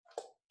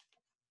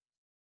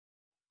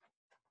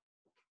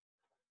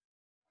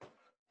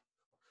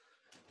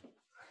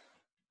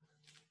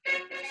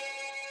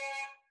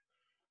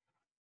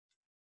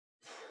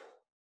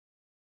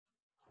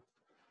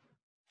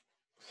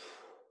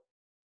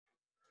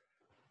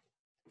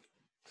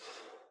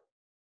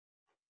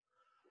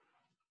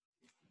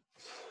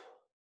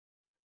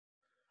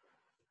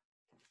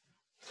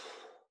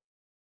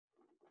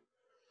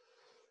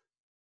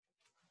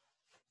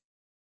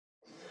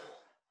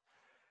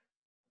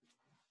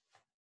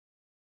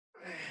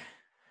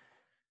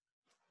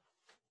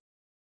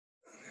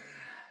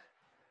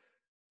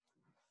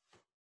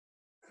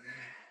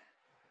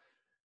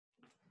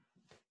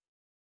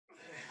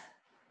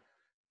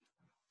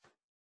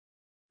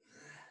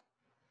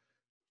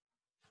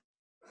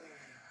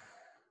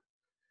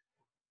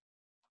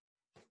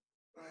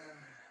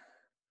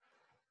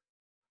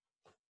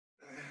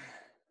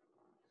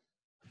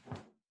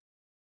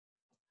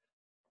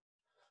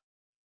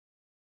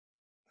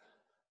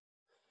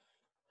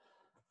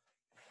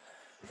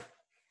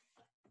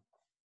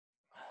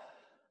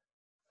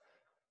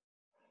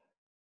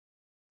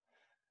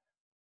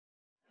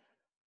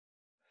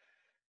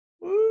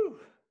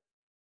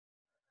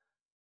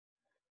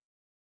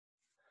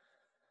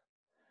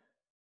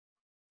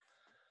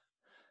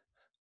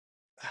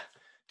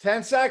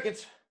 10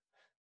 seconds.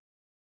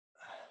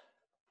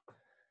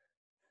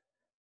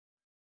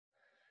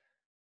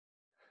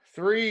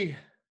 3,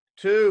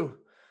 2,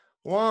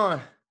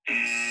 1.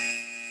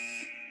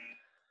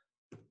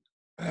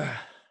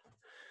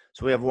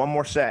 So we have one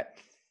more set.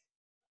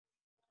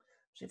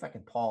 See if I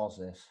can pause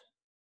this.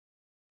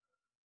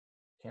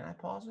 Can I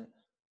pause it?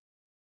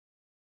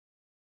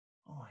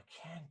 Oh, I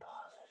can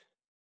pause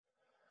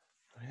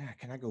it. Yeah,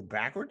 can I go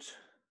backwards?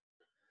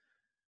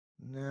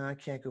 No, I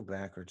can't go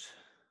backwards.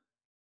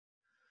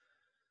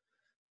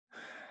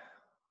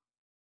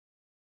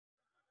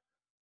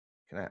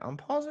 Can I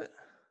unpause it?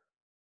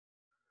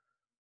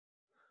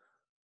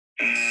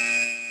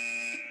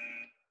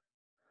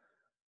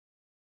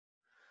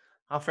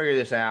 I'll figure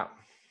this out.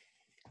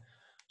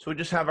 So we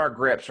just have our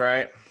grips,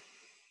 right?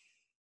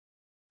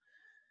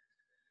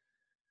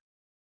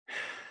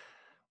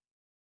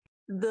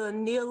 The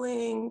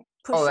kneeling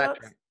Oh, push-ups.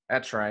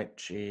 that's right.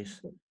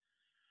 Jeez.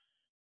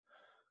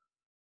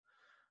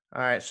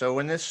 All right. So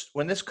when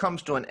this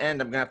comes to an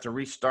end, I'm gonna have to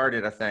restart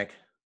it, I think.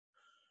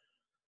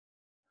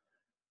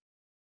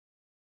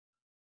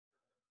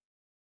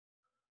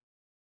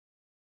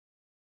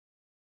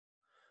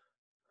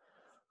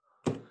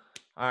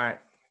 All right,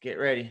 get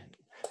ready.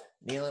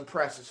 Kneeling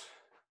presses.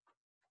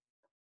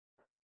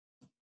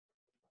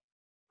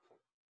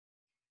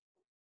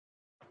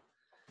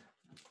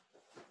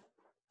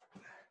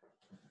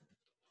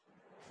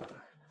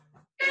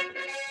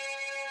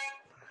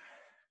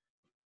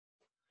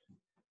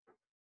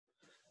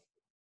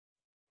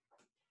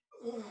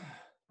 Oh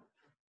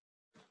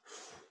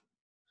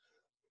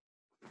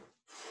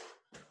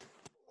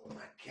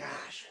my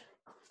gosh.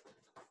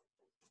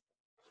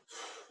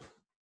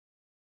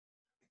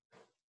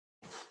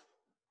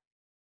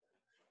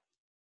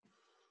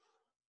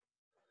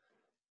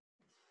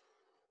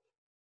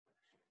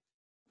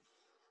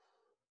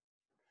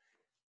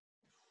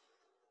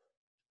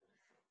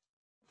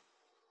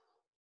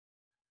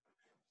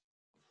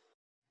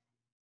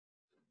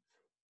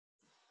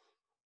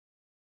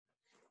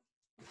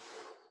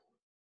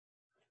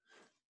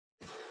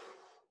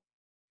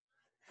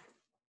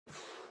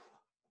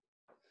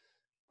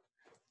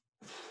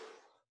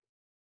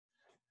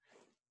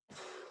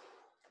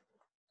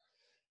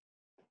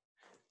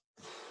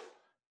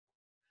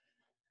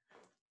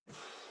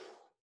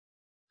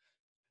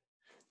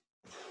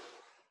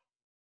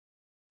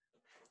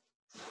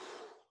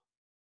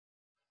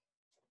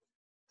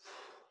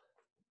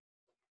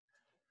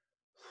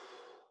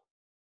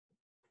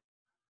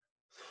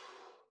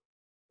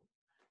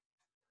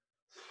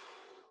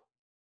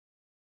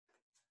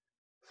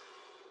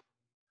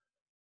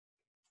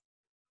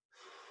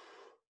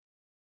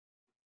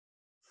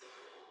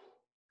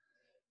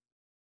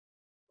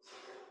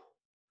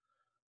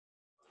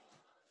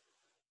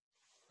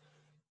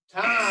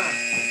 Time.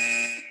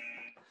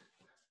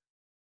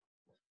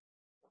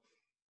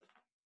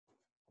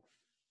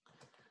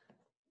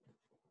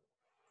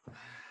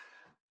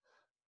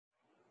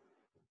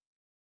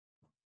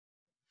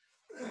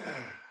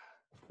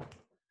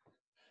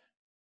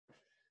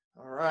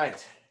 All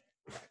right.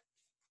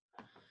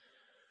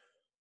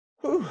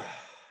 Whew.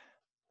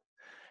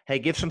 Hey,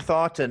 give some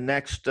thought to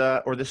next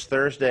or this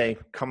Thursday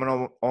coming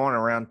on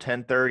around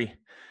 10:30.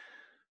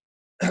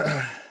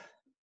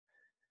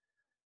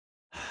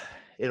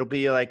 It'll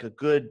be like a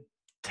good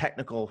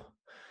technical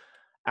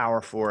hour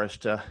for us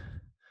to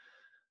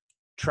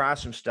try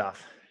some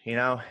stuff, you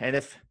know. And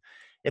if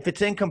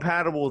it's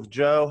incompatible with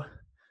Joe,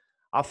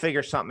 I'll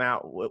figure something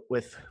out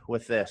with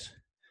this,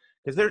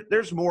 because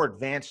there's more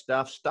advanced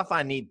stuff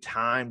I need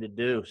time to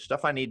do,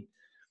 stuff I need,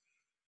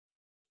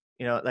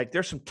 you know, like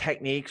there's some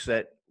techniques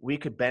that we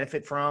could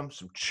benefit from,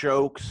 some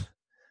chokes,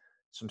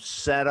 some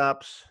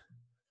setups,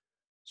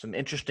 some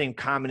interesting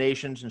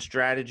combinations and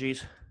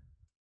strategies.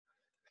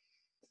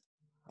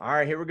 All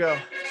right, here we go.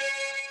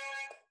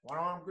 One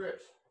arm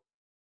grips.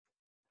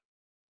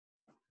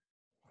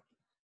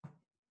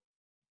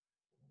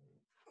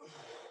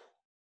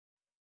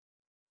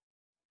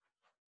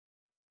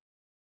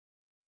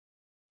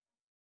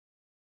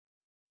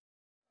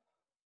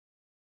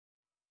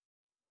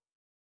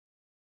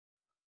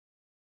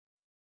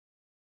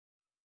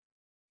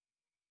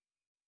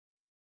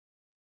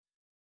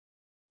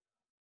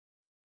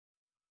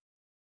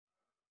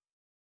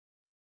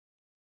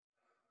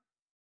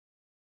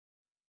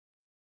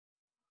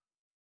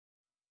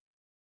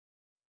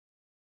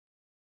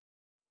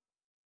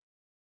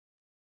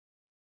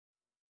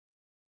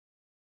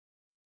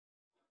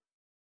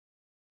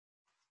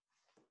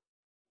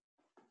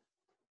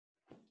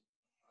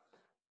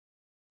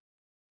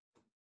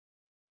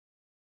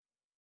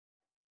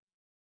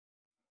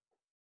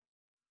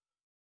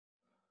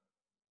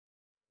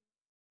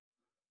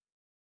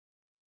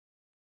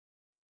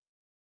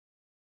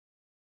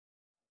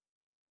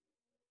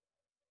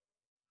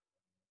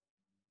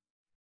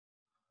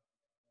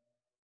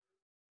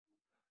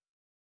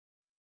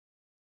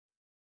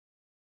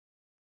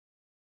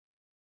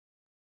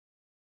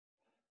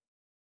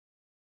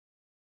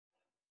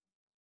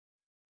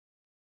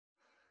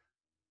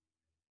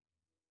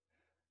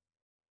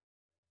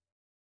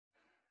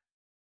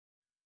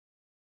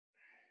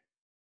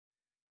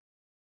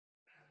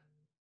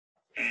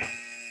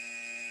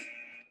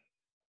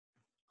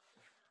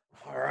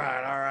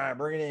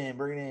 Bring it in.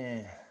 Bring it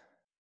in.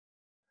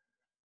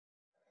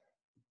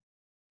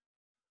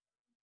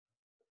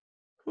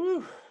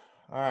 Whew.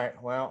 All right.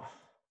 Well,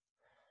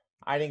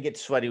 I didn't get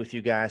sweaty with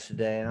you guys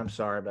today, and I'm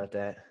sorry about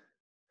that.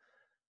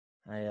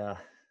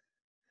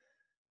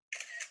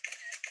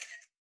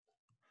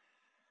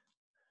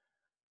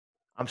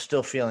 I'm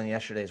still feeling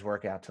yesterday's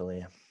workout,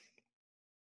 Talia.